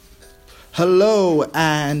Hello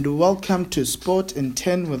and welcome to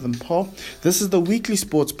SportIn10 with Paul. This is the weekly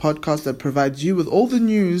sports podcast that provides you with all the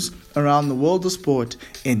news around the world of sport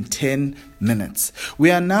in 10 minutes.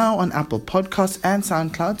 We are now on Apple Podcasts and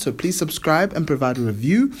SoundCloud, so please subscribe and provide a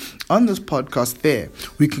review on this podcast there.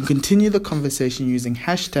 We can continue the conversation using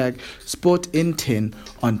hashtag SportIn10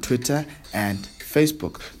 on Twitter and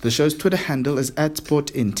Facebook. The show's Twitter handle is at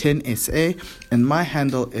SportIn10SA and my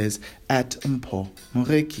handle is at Mpho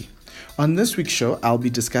Moreki. On this week's show, I'll be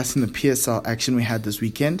discussing the PSL action we had this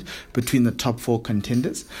weekend between the top four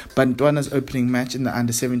contenders, Batwana's opening match in the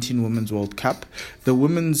U17 Womens World Cup, the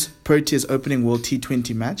Women's Proteas opening World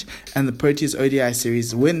T20 match, and the Proteas ODI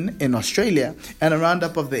series win in Australia, and a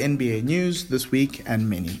roundup of the NBA news this week and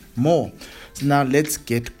many more. So now let's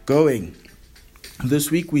get going.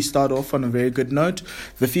 This week, we start off on a very good note.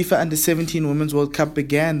 The FIFA Under-17 Women's World Cup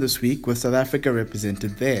began this week with South Africa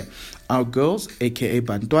represented there. Our girls, aka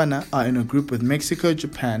Batwana, are in a group with Mexico,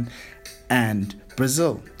 Japan, and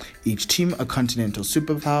Brazil. Each team a continental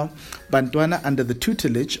superpower. Batwana, under the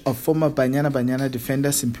tutelage of former Banyana defender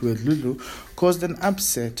Simpiwe Lulu, caused an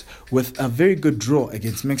upset with a very good draw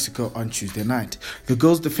against Mexico on Tuesday night. The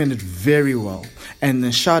girls defended very well, and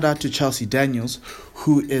a shout out to Chelsea Daniels,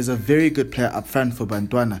 who is a very good player up front for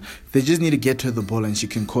Batwana. They just need to get her the ball and she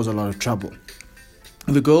can cause a lot of trouble.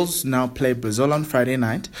 The girls now play Brazil on Friday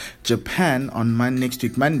night, Japan on next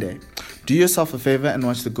week Monday. Do yourself a favor and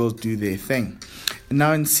watch the girls do their thing.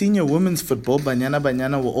 Now in senior women's football,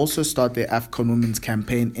 Banyana will also start their AFCON women's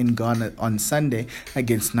campaign in Ghana on Sunday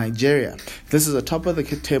against Nigeria. This is a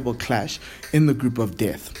top-of-the-table clash in the group of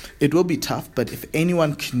death. It will be tough, but if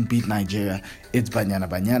anyone can beat Nigeria, it's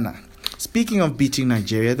Banyana. Speaking of beating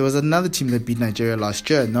Nigeria, there was another team that beat Nigeria last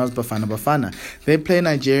year, and that was Batwana. They play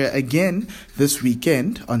Nigeria again this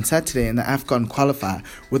weekend on Saturday in the AFCON qualifier,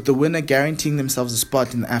 with the winner guaranteeing themselves a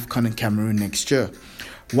spot in the AFCON in Cameroon next year.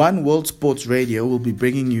 One World Sports Radio will be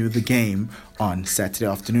bringing you the game on Saturday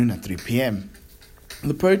afternoon at 3 p.m.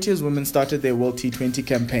 The Proteas women started their World T20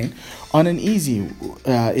 campaign on an easy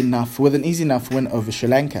enough win over Sri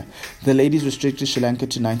Lanka. The ladies restricted Sri Lanka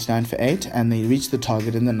to 99 for 8 and they reached the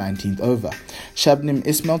target in the 19th over. Shabnim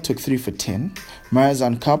Ismail took 3 for 10.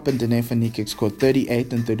 Marazan Kap and Danefa Nikik scored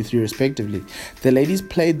 38 and 33 respectively. The ladies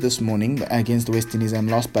played this morning against the West Indies and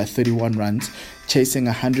lost by 31 runs, chasing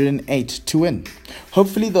 108 to win.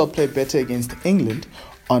 Hopefully they'll play better against England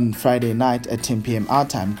on Friday night at 10 p.m. our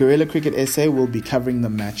time. Guerrilla Cricket SA will be covering the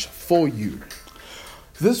match for you.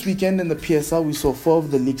 This weekend in the PSL, we saw four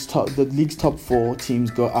of the league's top four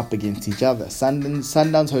teams go up against each other.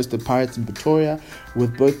 Sundowns hosted Pirates in Pretoria,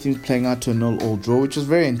 with both teams playing out to a 0-0 draw, which was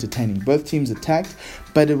very entertaining. Both teams attacked,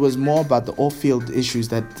 but it was more about the off-field issues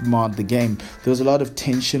that marred the game. There was a lot of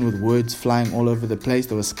tension with words flying all over the place.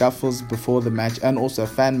 There were scuffles before the match, and also a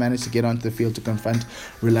fan managed to get onto the field to confront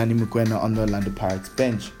Rulani Mukwena on the Orlando Pirates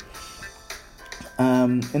bench.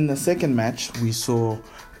 In the second match, we saw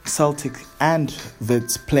Celtic and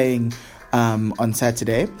Wits playing on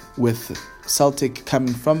Saturday, with Celtic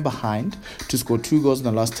coming from behind to score 2 goals in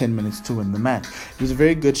the last 10 minutes to win the match. It was a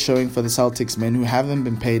very good showing for the Celtics men, who haven't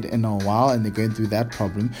been paid in a while and they're going through that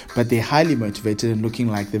problem, but they're highly motivated and looking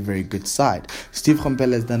like they're a very good side. Steve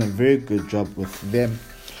Gompela has done a very good job with them.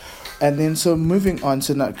 And then, so moving on,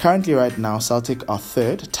 so now, currently right now, Celtic are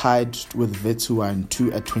third, tied with Wits, who are in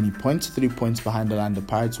 2 at 20 points, 3 points behind Orlando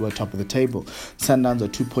Pirates, who are top of the table. Sundowns are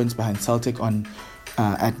 2 points behind Celtic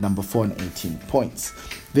at number 4 and 18 points.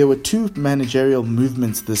 There were 2 managerial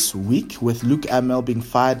movements this week, with Luke Amel being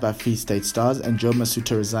fired by Free State Stars and Joe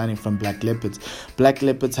Masuta resigning from Black Leopards. Black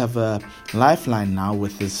Leopards have a lifeline now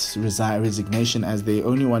with this resignation, as they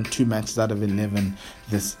only won 2 matches out of 11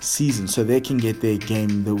 this season, so they can get their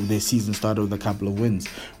season started with a couple of wins.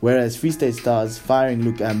 Whereas Free State Stars firing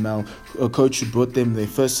Luke Amel, a coach who brought them their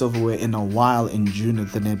first silverware in a while in June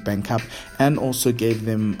at the Nedbank Cup, and also gave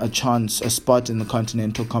them a spot in the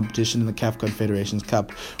continental competition in the CAF Confederations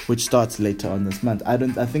Cup, which starts later on this month. I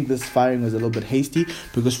think this firing was a little bit hasty,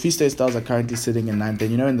 because Free State Stars are currently sitting in 9th,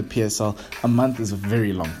 and in the PSL, a month is a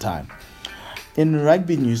very long time. In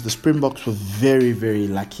rugby news, the Springboks were very, very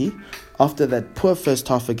lucky. After that poor first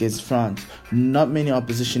half against France, not many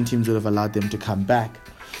opposition teams would have allowed them to come back.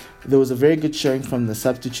 There was a very good showing from the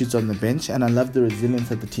substitutes on the bench, and I love the resilience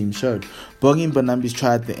that the team showed. Bongi Mbonambi's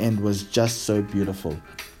try at the end was just so beautiful.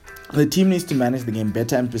 The team needs to manage the game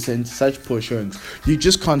better and present such poor showings. You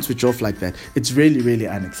just can't switch off like that. It's really, really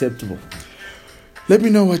unacceptable. Let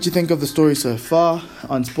me know what you think of the story so far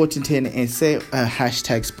on SportIn10 SA,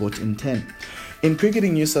 hashtag SportIn10. In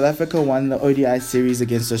cricketing news, South Africa won the ODI series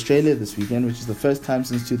against Australia this weekend, which is the first time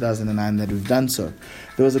since 2009 that we've done so.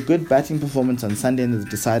 There was a good batting performance on Sunday in the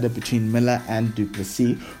decider between Miller and du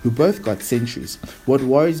Plessis, who both got centuries. What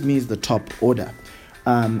worries me is the top order.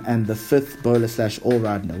 And the fifth bowler /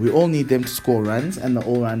 all-rounder. We all need them to score runs and the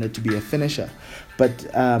all-rounder to be a finisher. But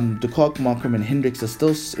de Kock, Markram and Hendricks are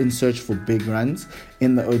still in search for big runs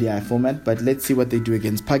in the ODI format, but let's see what they do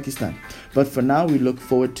against Pakistan. But for now, we look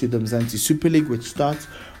forward to the Mzansi Super League, which starts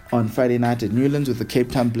on Friday night at Newlands with the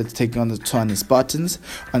Cape Town Blitz taking on the Batwana Spartans.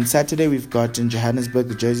 On Saturday, we've got in Johannesburg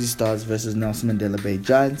the Jersey Stars versus Nelson Mandela Bay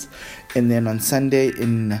Giants. And then on Sunday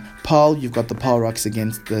in Paarl, you've got the Paarl Rocks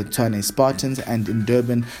against the Batwana Spartans. And in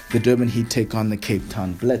Durban, the Durban Heat take on the Cape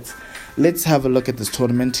Town Blitz. Let's have a look at this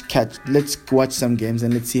tournament. Let's watch some games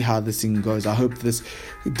and let's see how this thing goes. I hope this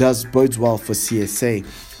bodes well for CSA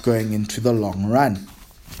going into the long run.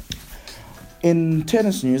 In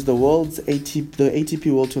tennis news, the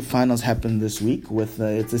ATP World Tour Finals happened this week.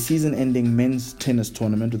 It's a season-ending men's tennis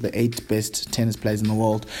tournament with the 8 best tennis players in the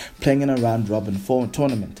world playing in a round-robin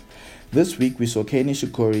tournament. This week, we saw Kei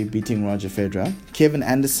Nishikori beating Roger Federer, Kevin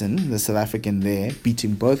Anderson, the South African there,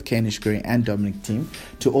 beating both Kei Nishikori and Dominic Thiem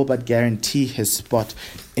to all but guarantee his spot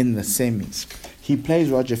in the semis. He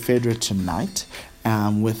plays Roger Federer tonight.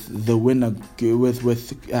 With the winner,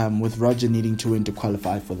 with Roger needing to win to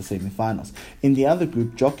qualify for the semi-finals. In the other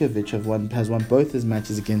group, Djokovic has won both his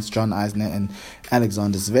matches against John Isner and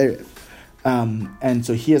Alexander Zverev. And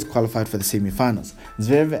so he has qualified for the semi-finals.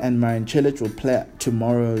 Zverev and Marin Cilic will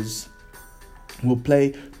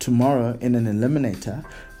play tomorrow in an eliminator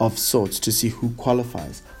of sorts to see who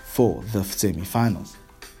qualifies for the semi-finals.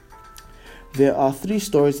 There are 3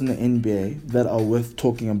 stories in the NBA that are worth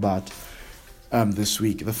talking about this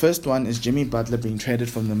week. The first one is Jimmy Butler being traded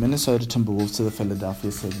from the Minnesota Timberwolves to the Philadelphia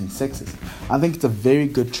 76ers. I think it's a very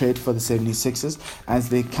good trade for the 76ers as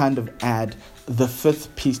they kind of add the 5th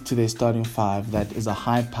piece to their starting 5 that is a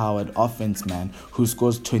high-powered offense man who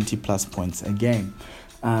scores 20-plus points a game.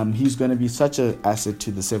 He's going to be such an asset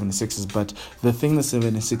to the 76ers, but the thing the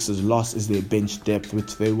 76ers lost is their bench depth,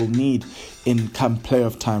 which they will need in come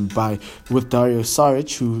playoff time with Dario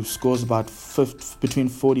Saric, who scores about between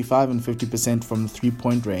 45 and 50% from the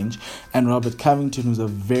 3-point range, and Robert Covington, who's a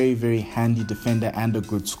very, very handy defender and a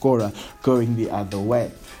good scorer, going the other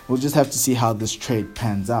way. We'll just have to see how this trade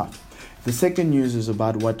pans out. The second news is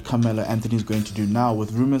about what Carmelo Anthony is going to do now,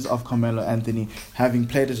 with rumors of Carmelo Anthony having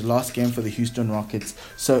played his last game for the Houston Rockets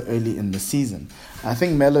so early in the season. I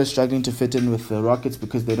think Melo is struggling to fit in with the Rockets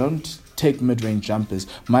because they don't take mid-range jumpers.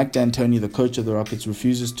 Mike D'Antoni, the coach of the Rockets,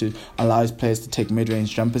 refuses to allow his players to take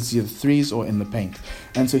mid-range jumpers, either threes or in the paint.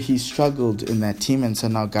 And so he struggled in that team, and so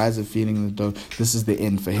now guys are feeling that though this is the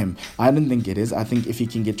end for him. I don't think it is. I think if he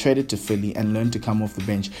can get traded to Philly and learn to come off the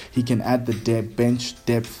bench, he can add the bench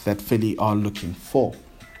depth that Philly are looking for.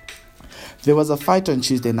 There was a fight on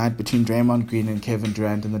Tuesday night between Draymond Green and Kevin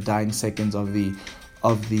Durant in the dying seconds of the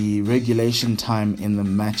regulation time in the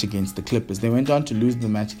match against the Clippers. They went on to lose the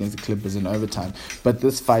match against the Clippers in overtime, but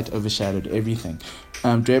this fight overshadowed everything.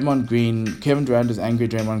 Kevin Durant was angry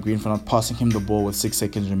at Draymond Green for not passing him the ball with 6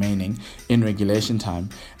 seconds remaining in regulation time,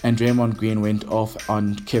 and Draymond Green went off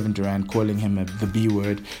on Kevin Durant, calling him the B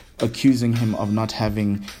word, accusing him of not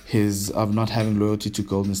having loyalty to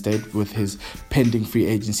Golden State with his pending free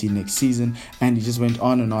agency next season, and he just went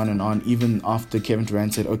on and on and on, even after Kevin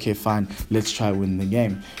Durant said, okay, fine, let's try win the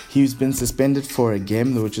game. He's been suspended for a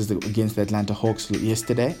game, which is against the Atlanta Hawks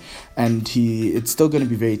yesterday, and it's still going to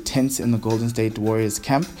be very tense in the Golden State Warriors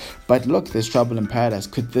camp, but look, there's trouble in paradise.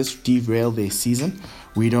 Could this derail their season?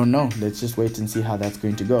 We don't know. Let's just wait and see how that's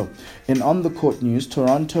going to go. In on-the-court news,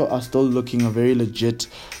 Toronto are still looking a very legit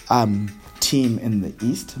team in the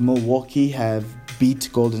East. Milwaukee have beat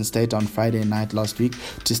Golden State on Friday night last week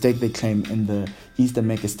to stake their claim in the East and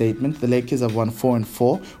make a statement. The Lakers have won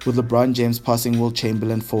 4-4, with LeBron James passing Will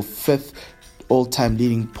Chamberlain for 5th all-time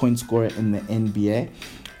leading point scorer in the NBA.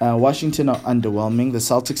 Washington are underwhelming. The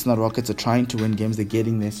Celtics and the Rockets are trying to win games. They're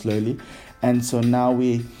getting there slowly. And so now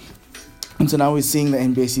we're seeing the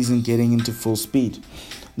NBA season getting into full speed.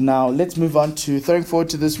 Now, let's move on to throwing forward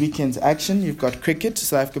to this weekend's action. You've got cricket.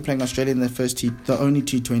 South Africa playing Australia in the only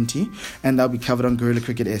T20, and that'll be covered on Guerrilla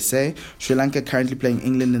Cricket SA. Sri Lanka currently playing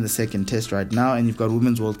England in the second test right now, and you've got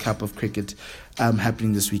Women's World Cup of cricket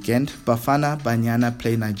happening this weekend. Bafana Banyana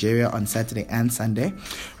play Nigeria on Saturday and Sunday.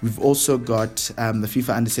 We've also got the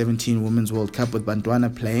FIFA Under-17 Women's World Cup with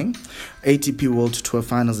Batwana playing. ATP World Tour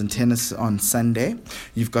Finals in tennis on Sunday.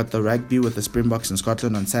 You've got the rugby with the Springboks in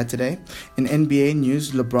Scotland on Saturday. In NBA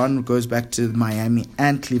news, LeBron goes back to Miami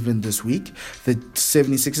and Cleveland this week. The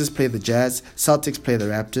 76ers play the Jazz. Celtics play the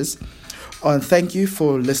Raptors. And thank you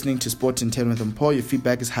for listening to SportIn10 with Mpho. Your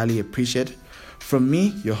feedback is highly appreciated. From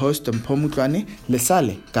me, your host, Mpho Mutlwane,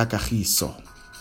 Lesale Kakagiso.